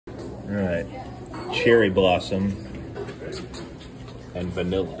All right, cherry blossom and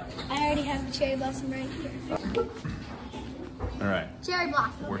vanilla. I already have the cherry blossom right here. All right. Cherry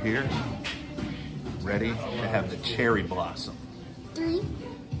blossom. We're here, ready to have the cherry blossom. 3,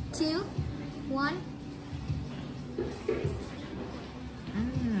 2, 1.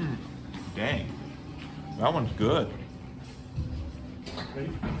 Dang, that one's good.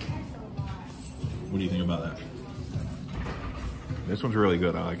 What do you think about that? This one's really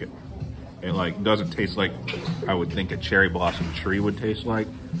good. I like it. It like doesn't taste like I would think a cherry blossom tree would taste like.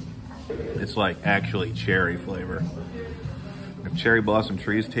 It's like actually cherry flavor. If cherry blossom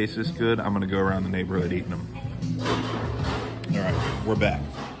trees taste this good, I'm gonna go around the neighborhood eating them. All right, we're back.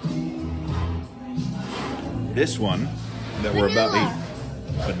 This one that we're about to eat,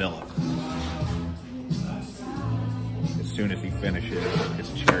 vanilla. As soon as he finishes,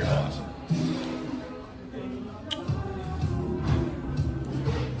 it's cherry blossom.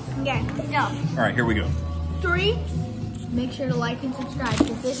 Okay, go. All right, here we go. 3. Make sure to like and subscribe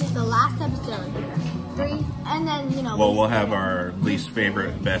because this is the last episode. 3, and then, you know. Well, we'll have our least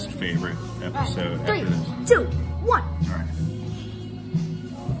favorite, best favorite episode right. 3, after this. 2, 1. All right.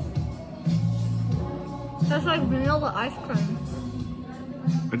 That's like vanilla ice cream.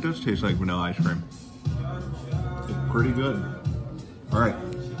 It does taste like vanilla ice cream. It's pretty good. All right.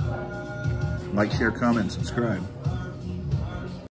 Like, share, comment, subscribe.